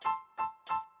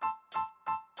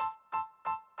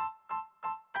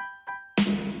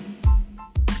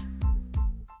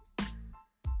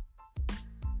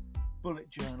bullet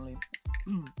journaling.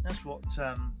 That's what's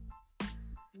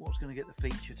going to get the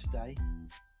feature today.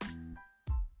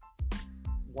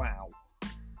 Wow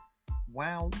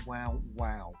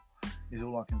is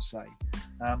all I can say.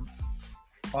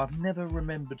 I've never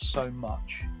remembered so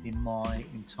much in my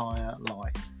entire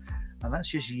life, and that's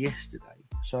just yesterday.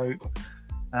 So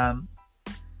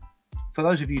for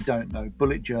those of you who don't know,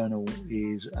 bullet journal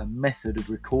is a method of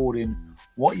recording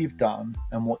what you've done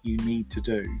and what you need to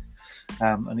do,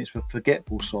 and it's for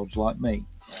forgetful sods like me.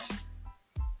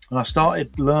 And I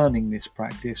started learning this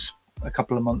practice a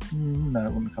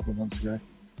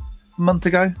month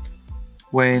ago,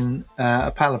 when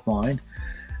a pal of mine,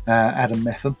 Adam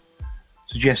Meffam,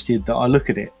 suggested that I look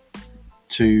at it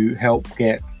to help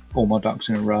get all my ducks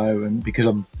in a row, and because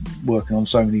I'm working on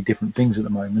so many different things at the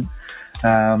moment,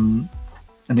 and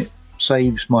it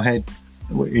saves my head.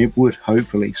 It would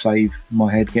hopefully save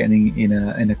my head getting in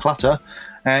a clutter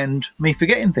and me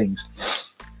forgetting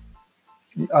things.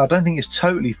 I don't think it's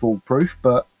totally foolproof,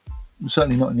 but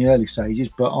certainly not in the early stages.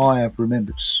 But I have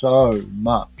remembered so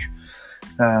much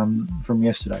from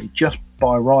yesterday just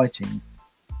by writing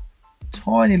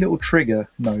tiny little trigger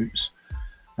notes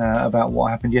about what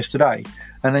happened yesterday,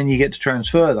 and then you get to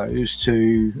transfer those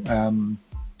to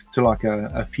like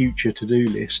a future to-do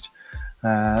list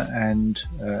and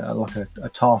like a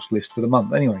task list for the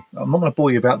month. Anyway, I'm not going to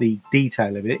bore you about the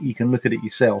detail of it. You can look at it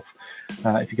yourself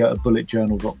if you go to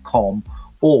bulletjournal.com,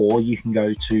 or you can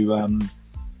go to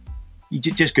you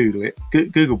just Google it.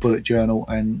 Google bullet journal,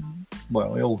 and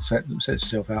well, it all sets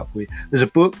itself out for you. There's a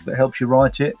book that helps you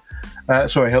write it.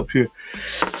 Helps you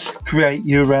create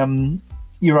your own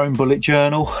bullet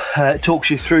journal. It talks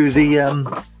you through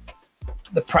the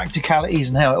practicalities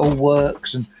and how it all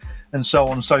works, and so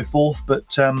on and so forth.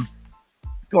 But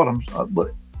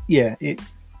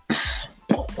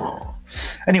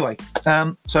Anyway,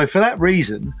 so for that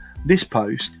reason, this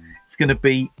post is going to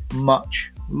be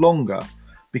much longer,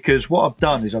 because what I've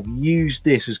done is I've used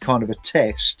this as kind of a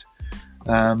test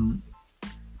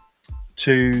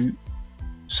to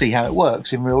see how it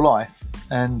works in real life.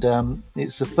 And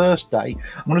it's the first day.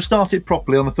 I'm going to start it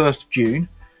properly on the 1st of June,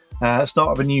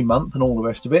 start of a new month and all the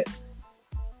rest of it.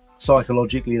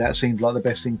 Psychologically, that seems like the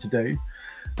best thing to do.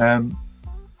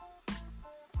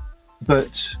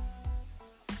 But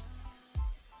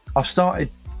I've started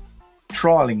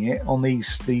trialing it on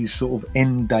these sort of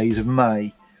end days of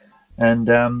May, and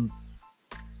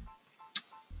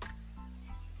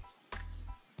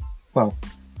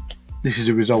this is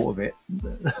a result of it.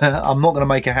 I'm not going to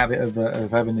make a habit of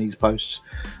having these posts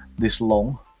this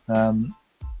long,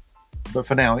 but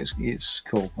for now it's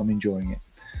cool. I'm enjoying it.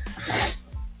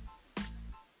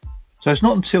 So it's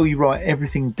not until you write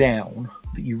everything down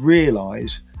that you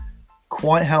realise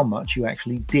quite how much you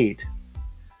actually did.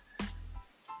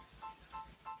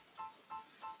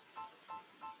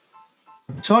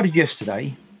 I decided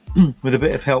yesterday, with a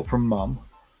bit of help from Mum,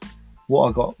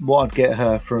 what I'd get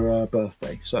her for her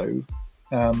birthday. So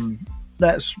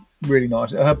that's really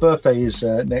nice. Her birthday is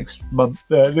next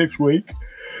week.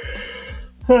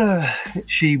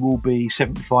 She will be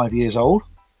 75 years old,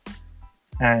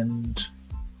 and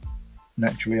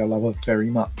naturally I love her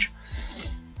very much.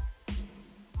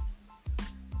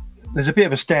 There's a bit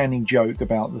of a standing joke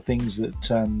about the things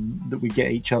that we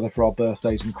get each other for our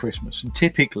birthdays and Christmas, and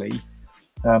typically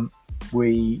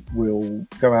we will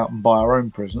go out and buy our own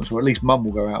presents, or at least Mum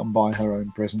will go out and buy her own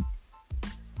present,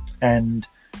 and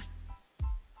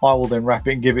I will then wrap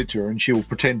it and give it to her, and she will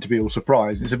pretend to be all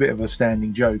surprised. It's a bit of a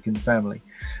standing joke in the family.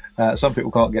 Some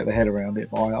people can't get their head around it,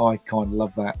 but I kind of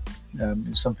love that.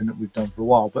 It's something that we've done for a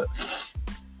while, but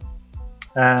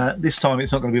this time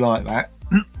it's not going to be like that.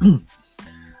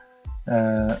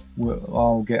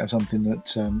 I'll get her something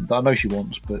that I know she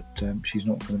wants, but she's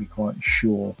not going to be quite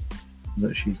sure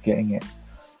that she's getting it.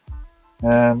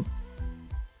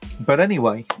 But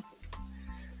anyway,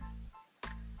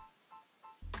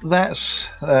 that's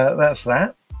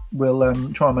that.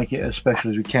 We'll try and make it as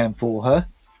special as we can for her.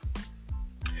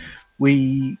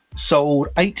 We sold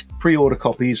 8 pre-order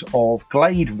copies of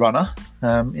Glade Runner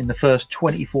in the first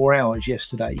 24 hours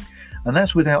yesterday, and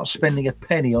that's without spending a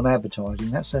penny on advertising.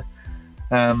 That's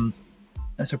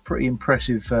a pretty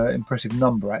impressive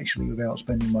number, actually, without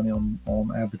spending money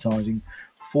on advertising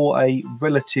for a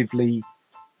relatively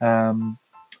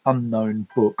unknown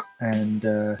book, and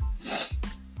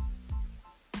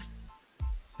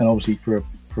obviously for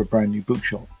a brand new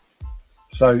bookshop.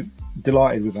 So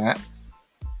delighted with that.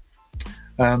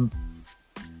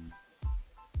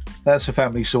 That's a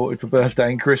family sorted for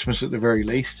birthday and Christmas at the very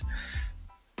least.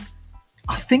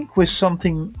 I think we're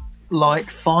something like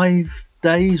 5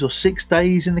 days or 6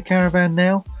 days in the caravan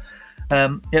now.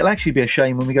 It'll actually be a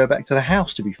shame when we go back to the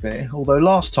house, to be fair. Although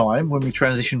last time, when we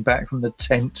transitioned back from the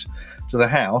tent to the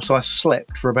house, I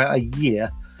slept for about a year.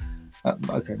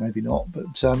 Okay, maybe not,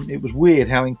 but it was weird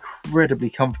how incredibly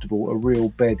comfortable a real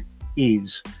bed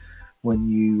is when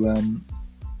you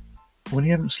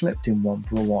haven't slept in one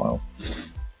for a while.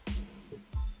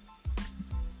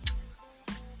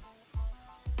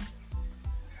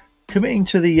 Committing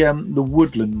to the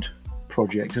Woodland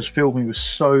project has filled me with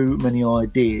so many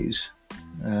ideas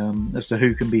as to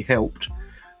who can be helped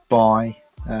by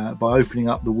opening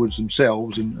up the woods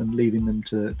themselves and leaving them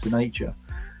to nature.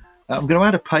 I'm going to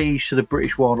add a page to the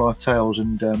British Wildlife Tales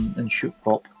and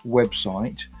Shookpop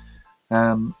website,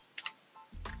 kind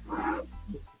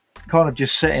of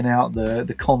just setting out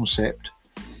the concept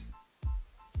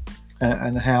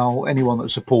and how anyone that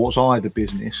supports either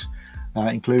business,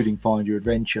 including Find Your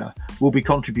Adventure, will be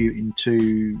contributing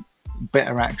to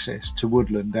better access to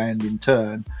woodland and, in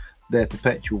turn, their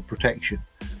perpetual protection.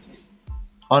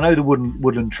 I know the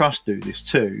Woodland Trust do this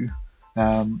too,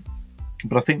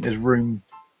 but I think there's room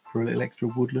for a little extra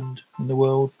woodland in the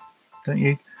world, don't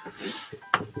you? I'm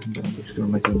just going to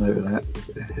make a note of that.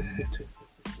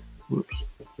 Whoops.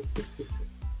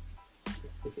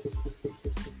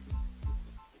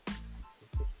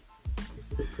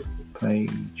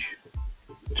 Page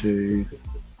to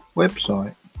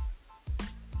website.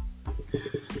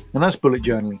 And that's bullet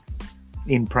journaling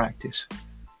in practice.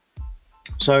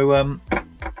 So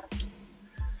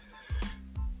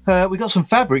we got some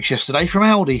fabrics yesterday from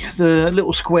Aldi, the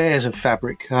little squares of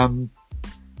fabric. I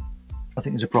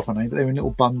think there's a proper name, but they're in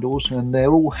little bundles, and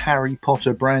they're all Harry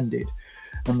Potter branded,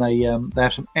 and they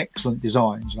have some excellent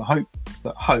designs. And I hope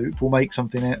that Hope will make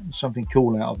something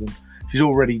cool out of them. She's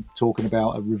already talking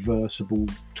about a reversible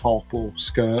top or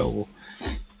skirt or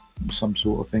some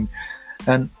sort of thing,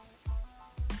 and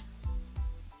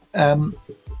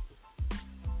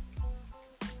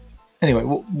anyway,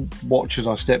 watch as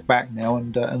I step back now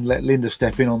and let Linda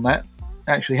step in on that.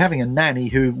 Actually, having a nanny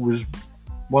who was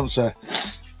once a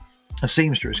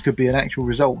seamstress could be an actual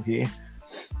result here.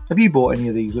 Have you bought any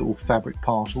of these little fabric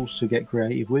parcels to get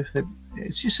creative with? It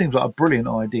just seems like a brilliant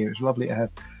idea. It's lovely to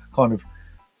have kind of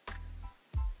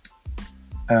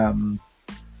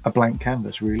a blank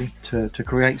canvas, really, to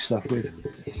create stuff with.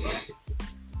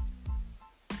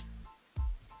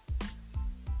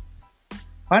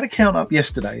 I had a count up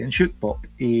yesterday, and Shookpop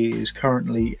is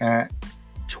currently at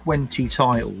 20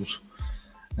 titles.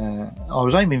 I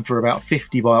was aiming for about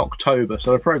 50 by October,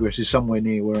 so the progress is somewhere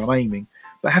near where I'm aiming.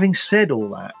 But having said all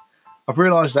that, I've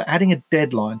realised that adding a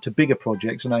deadline to bigger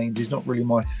projects and aims is not really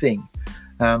my thing.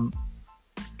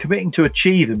 Committing to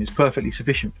achieve them is perfectly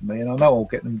sufficient for me, and I know I'll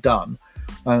get them done.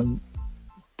 I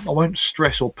won't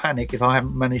stress or panic if I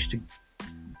haven't managed to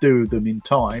do them in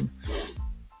time.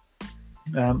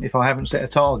 If I haven't set a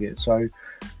target, so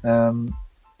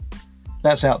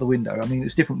that's out the window. I mean,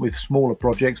 it's different with smaller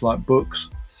projects like books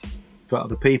for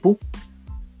other people,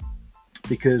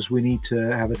 because we need to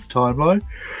have a timeline.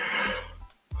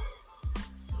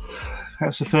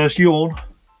 That's the first yawn.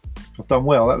 I've done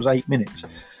well. That was 8 minutes.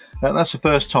 That's the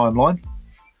first timeline.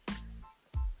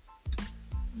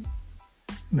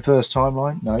 The first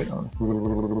timeline. No.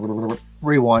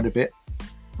 Rewind a bit.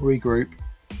 Regroup.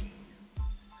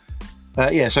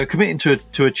 So committing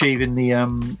to achieving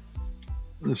the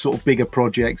sort of bigger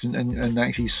projects and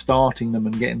actually starting them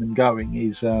and getting them going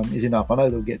is enough. I know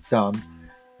they'll get done.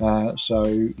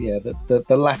 The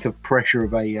lack of pressure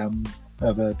of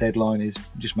a deadline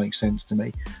just makes sense to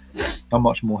me. I'm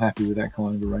much more happy with that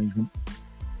kind of arrangement.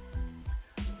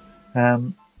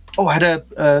 I had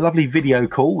a lovely video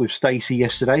call with Stacey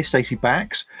yesterday, Stacey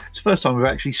Bax. It's the first time we've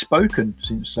actually spoken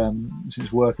since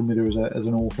working with her as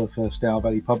an author for Stour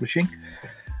Valley Publishing.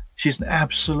 She's an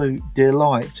absolute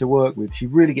delight to work with. She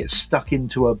really gets stuck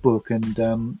into her book,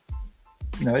 and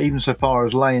even so far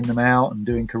as laying them out and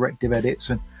doing corrective edits.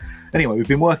 And anyway, we've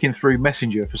been working through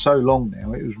Messenger for so long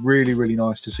now. It was really, really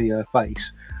nice to see her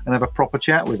face and have a proper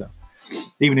chat with her,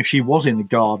 even if she was in the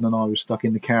garden and I was stuck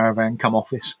in the caravan come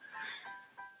office.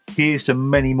 Here's to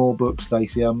many more books,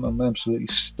 Stacey. I'm absolutely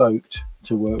stoked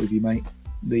to work with you, mate.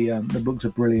 The books are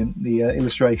brilliant. The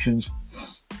illustrations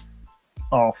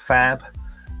are fab,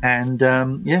 and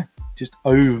just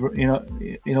over.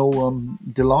 I'm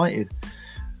delighted.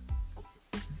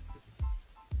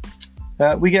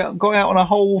 We got out on a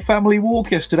whole family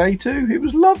walk yesterday too. It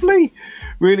was lovely,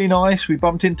 really nice. We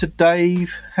bumped into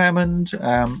Dave Hammond,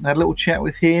 had a little chat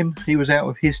with him. He was out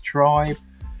with his tribe.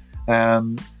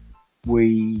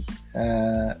 We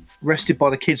rested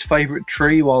by the kids' favourite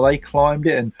tree while they climbed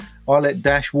it, and I let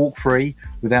Dash walk free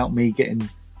without me getting,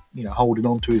 holding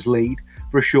on to his lead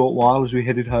for a short while as we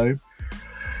headed home.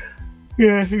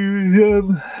 Yeah, he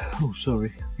was. Oh,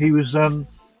 sorry. He was.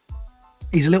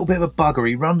 He's a little bit of a bugger.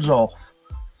 He runs off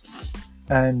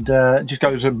and just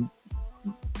goes and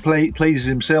pleases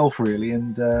himself really,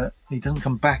 and he doesn't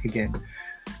come back again.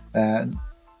 Uh,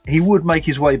 he would make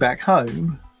his way back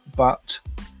home, but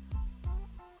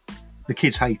the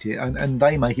kids hate it, and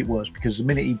they make it worse because the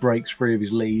minute he breaks free of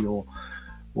his lead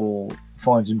or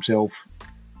finds himself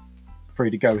free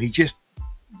to go, he just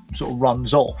sort of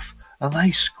runs off, and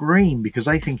they scream because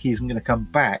they think he isn't going to come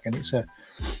back, and it's a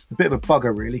bit of a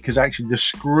bugger really, because actually the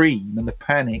scream and the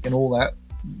panic and all that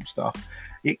stuff,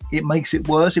 it makes it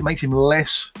worse. It makes him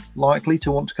less likely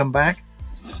to want to come back.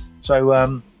 So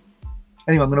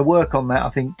anyway, I'm going to work on that, I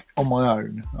think, on my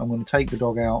own. I'm going to take the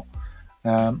dog out.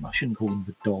 I shouldn't call him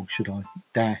the dog, should I?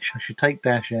 Dash. I should take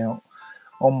Dash out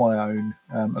on my own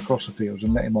across the fields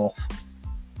and let him off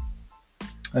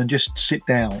and just sit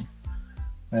down,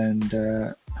 and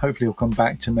hopefully he'll come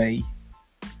back to me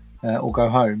or go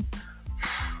home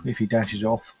if he dashes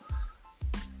off.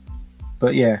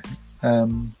 But yeah,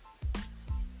 we'll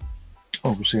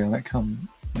see how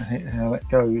that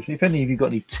goes. If any of you got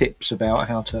any tips about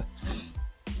how to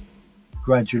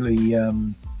gradually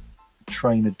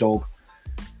train a dog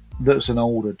that's an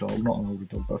older dog, not an older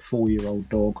dog, but a 4-year-old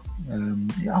dog. Oh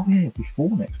yeah, it'll be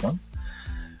 4 next month.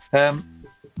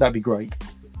 That'd be great.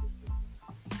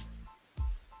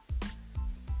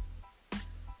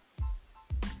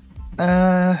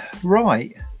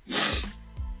 Right.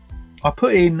 I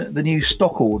put in the new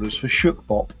stock orders for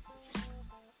Shookbop,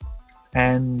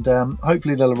 and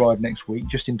hopefully they'll arrive next week,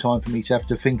 just in time for me to have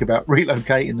to think about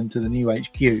relocating them to the new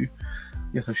HQ.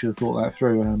 Yes, I should have thought that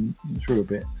through a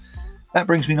bit. That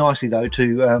brings me nicely, though,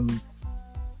 to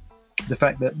the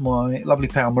fact that my lovely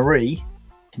pal Marie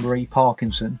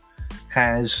Parkinson,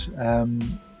 has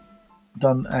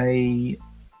done a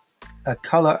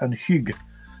colour and hygge.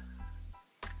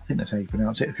 I think that's how you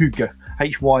pronounce it. Hygge,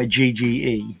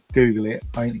 Hygge. Google it.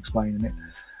 I ain't explaining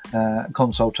it.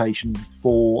 Consultation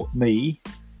for me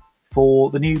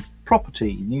for the new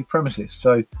property, new premises.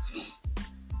 So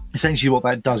essentially, what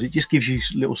that does, it just gives you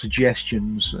little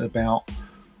suggestions about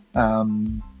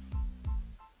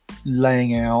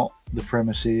laying out the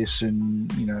premises, and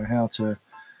how to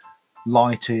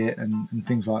light it and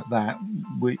things like that,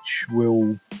 which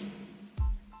will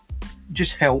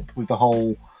just help with the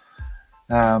whole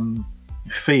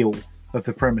feel of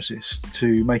the premises,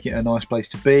 to make it a nice place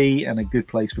to be and a good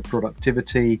place for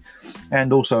productivity,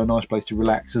 and also a nice place to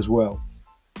relax as well.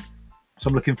 So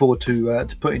I'm looking forward to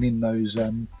putting in those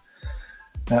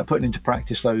putting into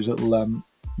practice those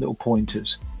little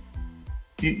pointers.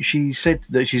 She said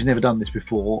that she's never done this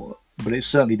before, but it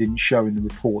certainly didn't show in the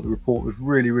report. The report was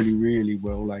really, really, really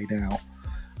well laid out.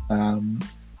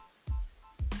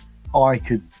 I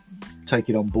could take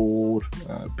it on board,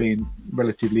 being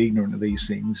relatively ignorant of these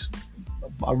things.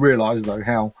 I realised, though,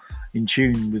 how in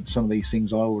tune with some of these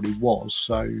things I already was,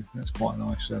 so that's quite a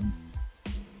nice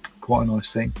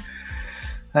thing.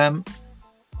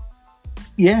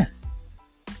 Yeah.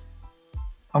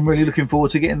 I'm really looking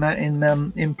forward to getting that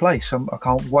in place. I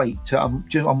can't wait.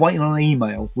 I'm waiting on an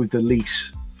email with the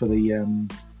lease for the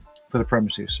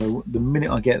premises. So the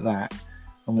minute I get that,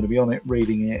 I'm going to be on it,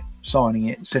 reading it, signing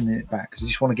it, sending it back, because I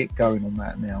just want to get going on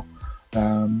that now.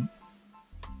 I'm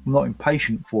not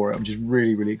impatient for it. I'm just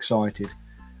really, really excited.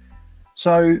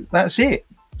 So that's it.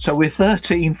 So we're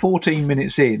 14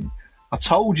 minutes in. I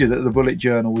told you that the bullet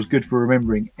journal was good for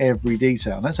remembering every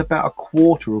detail. And that's about a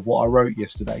quarter of what I wrote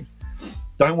yesterday.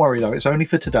 Don't worry though, it's only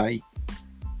for today.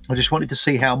 I just wanted to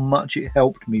see how much it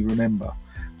helped me remember.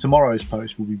 Tomorrow's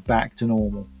post will be back to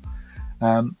normal.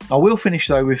 I will finish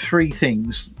though with 3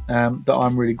 things that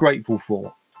I'm really grateful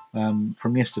for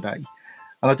from yesterday.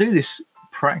 And I do this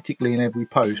practically in every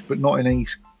post, but not in any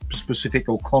specific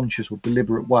or conscious or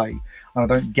deliberate way. And I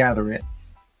don't gather it.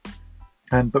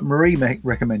 But Marie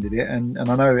recommended it, and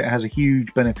I know it has a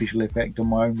huge beneficial effect on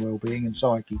my own well-being and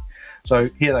psyche. So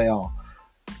here they are.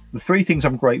 The 3 things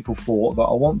I'm grateful for that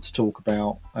I want to talk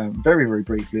about very, very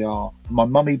briefly are my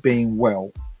mummy being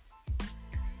well,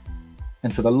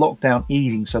 and for the lockdown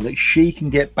easing so that she can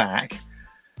get back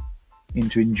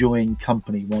into enjoying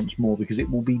company once more, because it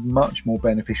will be much more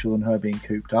beneficial than her being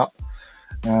cooped up.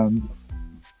 I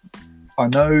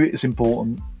know it's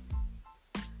important.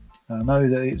 I know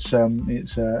that it's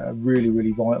a really,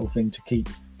 really vital thing to keep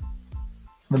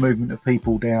the movement of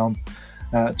people down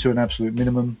to an absolute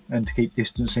minimum and to keep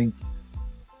distancing.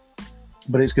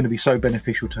 But it's going to be so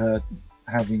beneficial to her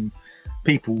having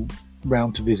people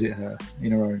round to visit her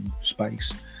in her own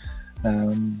space.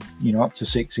 Up to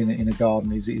 6 in a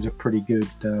garden is a pretty good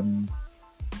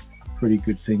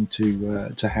thing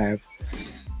to have.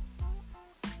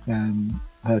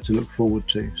 her to look forward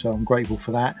to. So I'm grateful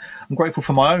for that. I'm grateful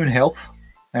for my own health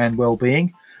and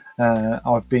well-being.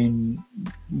 I've been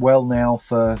well now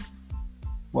for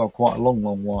quite a long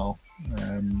while.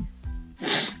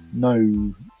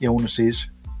 No illnesses.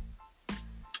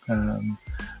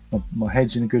 My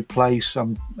head's in a good place.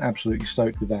 I'm absolutely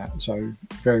stoked with that. So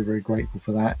very, very grateful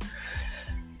for that.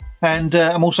 And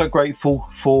I'm also grateful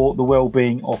for the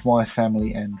well-being of my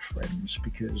family and friends,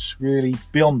 because really,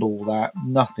 beyond all that,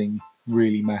 nothing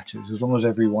really matters as long as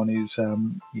everyone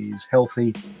is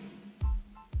healthy.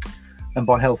 And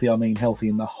by healthy, I mean healthy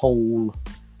in the whole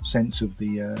sense of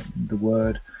the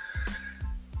word.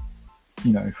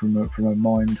 You know, from a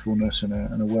mindfulness and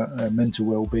a mental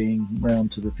well-being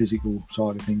round to the physical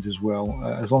side of things as well.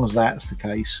 As long as that's the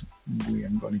case, we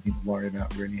haven't got anything to worry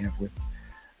about, really, have we?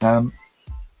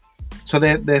 So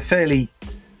they're fairly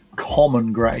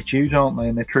common gratitude, aren't they?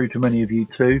 And they're true to many of you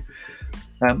too.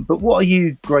 But what are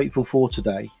you grateful for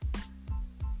today?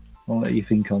 I'll let you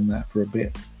think on that for a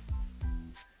bit.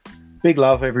 Big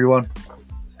love, everyone,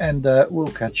 and we'll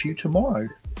catch you tomorrow.